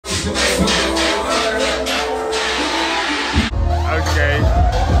Okay. Okay.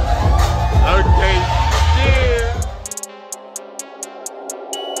 Yeah.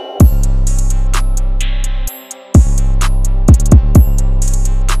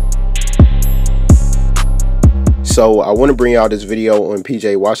 So I want to bring out this video on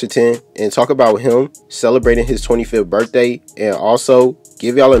PJ Washington and talk about him celebrating his 25th birthday, and also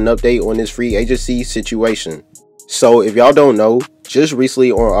give y'all an update on this free agency situation. So if y'all don't know, just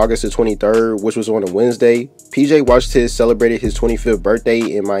recently on August the 23rd, which was on a Wednesday, PJ Washington celebrated his 25th birthday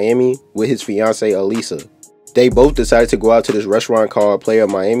in Miami with his fiancée Alisa. They both decided to go out to this restaurant called Playa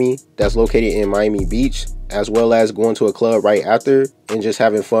Miami that's located in Miami Beach, as well as going to a club right after and just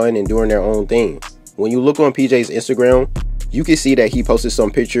having fun and doing their own thing. When you look on PJ's Instagram, you can see that he posted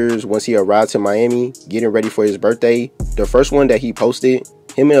some pictures once he arrived to Miami, getting ready for his birthday. The first one that he posted,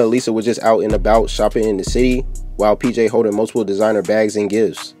 him and Alisa were just out and about shopping in the city, while PJ holding multiple designer bags and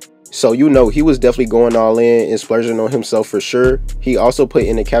gifts. So you know he was definitely going all in and splurging on himself for sure. He also put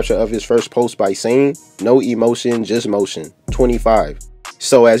in the caption of his first post by saying, "No emotion, just motion, 25.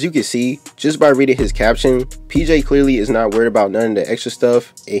 So as you can see, just by reading his caption, PJ clearly is not worried about none of the extra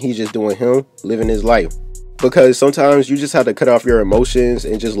stuff, and he's just doing him, living his life. Because sometimes you just have to cut off your emotions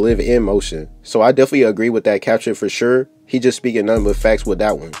and just live in motion. So I definitely agree with that caption for sure. He just speaking nothing but facts with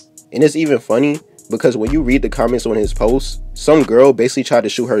that one. And it's even funny because when you read the comments on his post, some girl basically tried to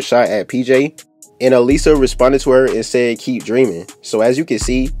shoot her shot at PJ, and Alisa responded to her and said, "Keep dreaming." So as you can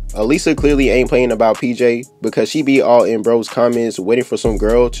see, Alisa clearly ain't playing about PJ, because she be all in bro's comments waiting for some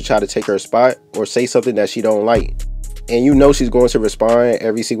girl to try to take her spot or say something that she don't like. And you know she's going to respond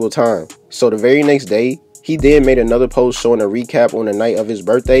every single time. So the very next day, he then made another post showing a recap on the night of his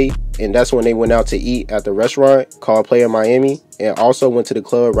birthday, and that's when they went out to eat at the restaurant called Playa Miami, and also went to the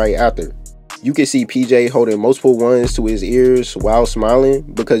club right after. You can see PJ holding multiple ones to his ears while smiling,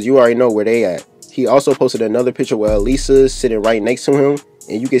 because you already know where they at. He also posted another picture with Alisa sitting right next to him,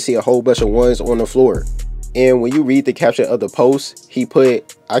 and you can see a whole bunch of ones on the floor. And when you read the caption of the post, he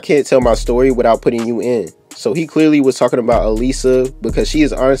put, "I can't tell my story without putting you in." So he clearly was talking about Alisa, because she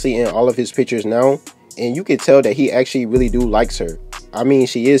is honestly in all of his pictures now, and you can tell that he actually really do likes her. I mean,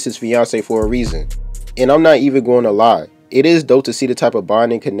 she is his fiance for a reason. And I'm not even going to lie, it is dope to see the type of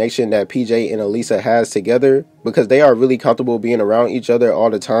bonding connection that PJ and Alisa has together, because they are really comfortable being around each other all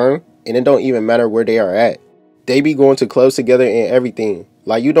the time, and it don't even matter where they are at. They be going to clubs together and everything.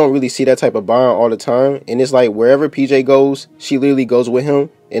 Like, you don't really see that type of bond all the time, and it's like wherever PJ goes, she literally goes with him,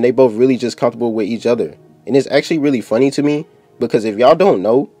 and they both really just comfortable with each other. And it's actually really funny to me, because if y'all don't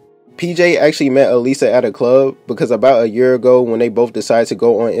know, PJ actually met Alisa at a club, because about a year ago when they both decided to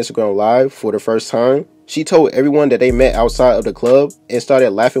go on Instagram Live for the first time, she told everyone that they met outside of the club and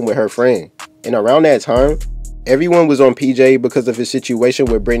started laughing with her friend. And around that time, everyone was on PJ because of his situation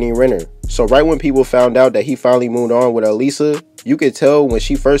with Brittany Renner. So right when people found out that he finally moved on with Alisa, you could tell when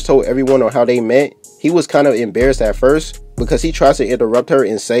she first told everyone on how they met, he was kind of embarrassed at first, because he tries to interrupt her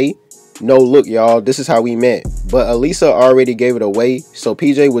and say, "No, look y'all, this is how we met." But Alisa already gave it away, so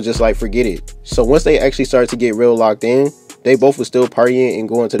PJ was just like, forget it. So once they actually started to get real locked in, they both were still partying and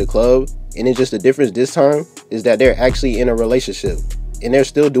going to the club, and it's just the difference this time is that they're actually in a relationship, and they're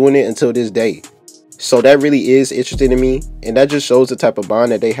still doing it until this day. So that really is interesting to me, and that just shows the type of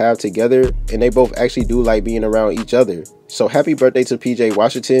bond that they have together, and they both actually do like being around each other. So happy birthday to PJ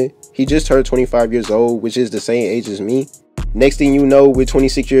Washington. He just turned 25 years old, which is the same age as me. Next thing you know, we're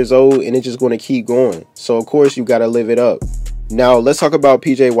 26 years old, and it's just going to keep going. So of course you got to live it up. Now let's talk about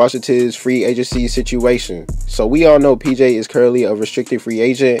PJ Washington's free agency situation. So we all know PJ is currently a restricted free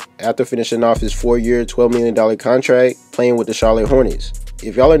agent after finishing off his 4-year, $12 million contract playing with the Charlotte Hornets.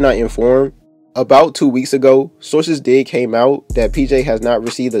 If y'all are not informed, about 2 weeks ago, sources did came out that PJ has not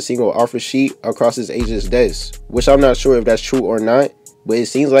received a single offer sheet across his agent's desk, which I'm not sure if that's true or not, but it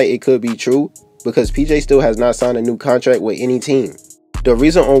seems like it could be true, because PJ still has not signed a new contract with any team. The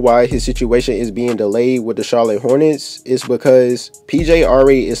reason on why his situation is being delayed with the Charlotte Hornets is because PJ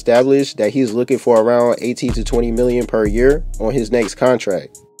already established that he's looking for around 18 to 20 million per year on his next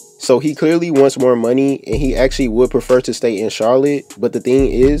contract. So he clearly wants more money, and he actually would prefer to stay in Charlotte. But the thing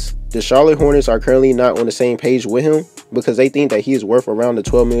is, the Charlotte Hornets are currently not on the same page with him, because they think that he is worth around the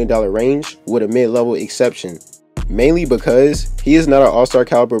 $12 million range with a mid-level exception. Mainly because he is not an all-star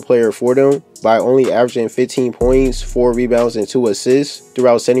caliber player for them by only averaging 15 points, 4 rebounds, and 2 assists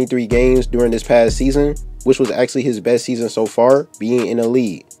throughout 73 games during this past season, which was actually his best season so far, being in the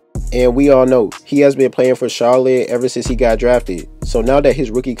league. And we all know he has been playing for Charlotte ever since he got drafted. So now that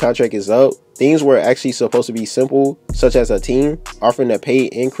his rookie contract is up, things were actually supposed to be simple, such as a team offering a pay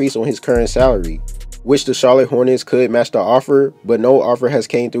increase on his current salary. which the Charlotte Hornets could match the offer, but no offer has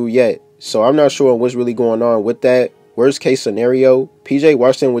came through yet. So I'm not sure what's really going on with that. Worst case scenario, PJ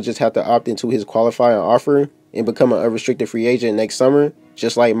Washington would just have to opt into his qualifying offer and become an unrestricted free agent next summer,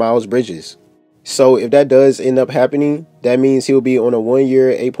 just like Miles Bridges. So if that does end up happening, that means he'll be on a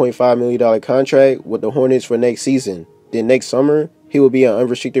 1-year, $8.5 million contract with the Hornets for next season. Then next summer, he will be an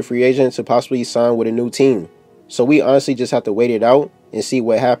unrestricted free agent to possibly sign with a new team. So we honestly just have to wait it out and see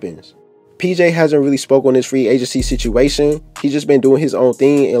what happens. PJ hasn't really spoke on this free agency situation. He's just been doing his own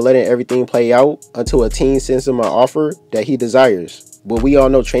thing and letting everything play out until a team sends him an offer that he desires. But we all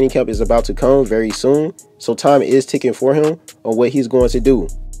know training camp is about to come very soon, so time is ticking for him on what he's going to do.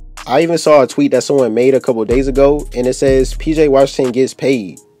 I even saw a tweet that someone made a couple days ago, and it says PJ Washington gets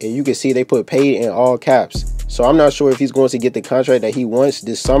paid, and you can see they put paid in all caps. So I'm not sure if he's going to get the contract that he wants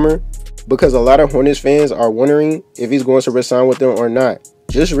this summer, because a lot of Hornets fans are wondering if he's going to resign with them or not.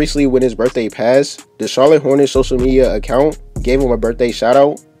 Just recently when his birthday passed, the Charlotte Hornets social media account gave him a birthday shout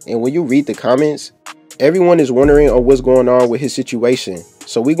out, and when you read the comments, everyone is wondering on what's going on with his situation.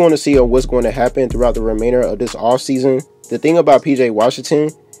 So we're going to see on what's going to happen throughout the remainder of this offseason. The thing about PJ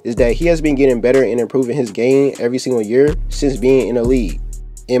Washington is that he has been getting better and improving his game every single year since being in the league.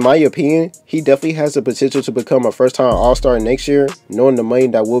 In my opinion, he definitely has the potential to become a first-time All-Star next year, knowing the money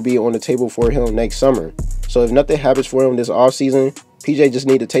that will be on the table for him next summer. So if nothing happens for him this offseason, PJ just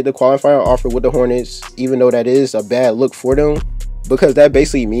need to take the qualifying offer with the Hornets, even though that is a bad look for them, because that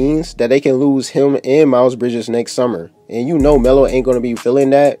basically means that they can lose him and Miles Bridges next summer. And you know Melo ain't going to be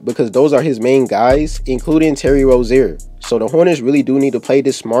feeling that, because those are his main guys, including Terry Rozier. So the Hornets really do need to play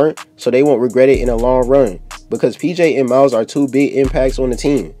this smart so they won't regret it in the long run, because PJ and Miles are two big impacts on the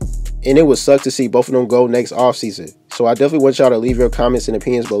team. And it would suck to see both of them go next offseason. So I definitely want y'all to leave your comments and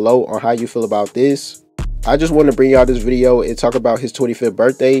opinions below on how you feel about this. I just want to bring y'all this video and talk about his 25th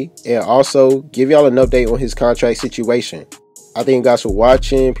birthday, and also give y'all an update on his contract situation. I thank you guys for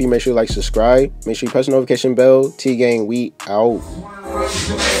watching. Please make sure you like, subscribe. Make sure you press the notification bell. T-Gang, we out.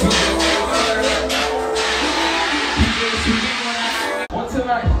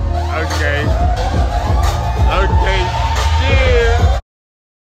 Okay.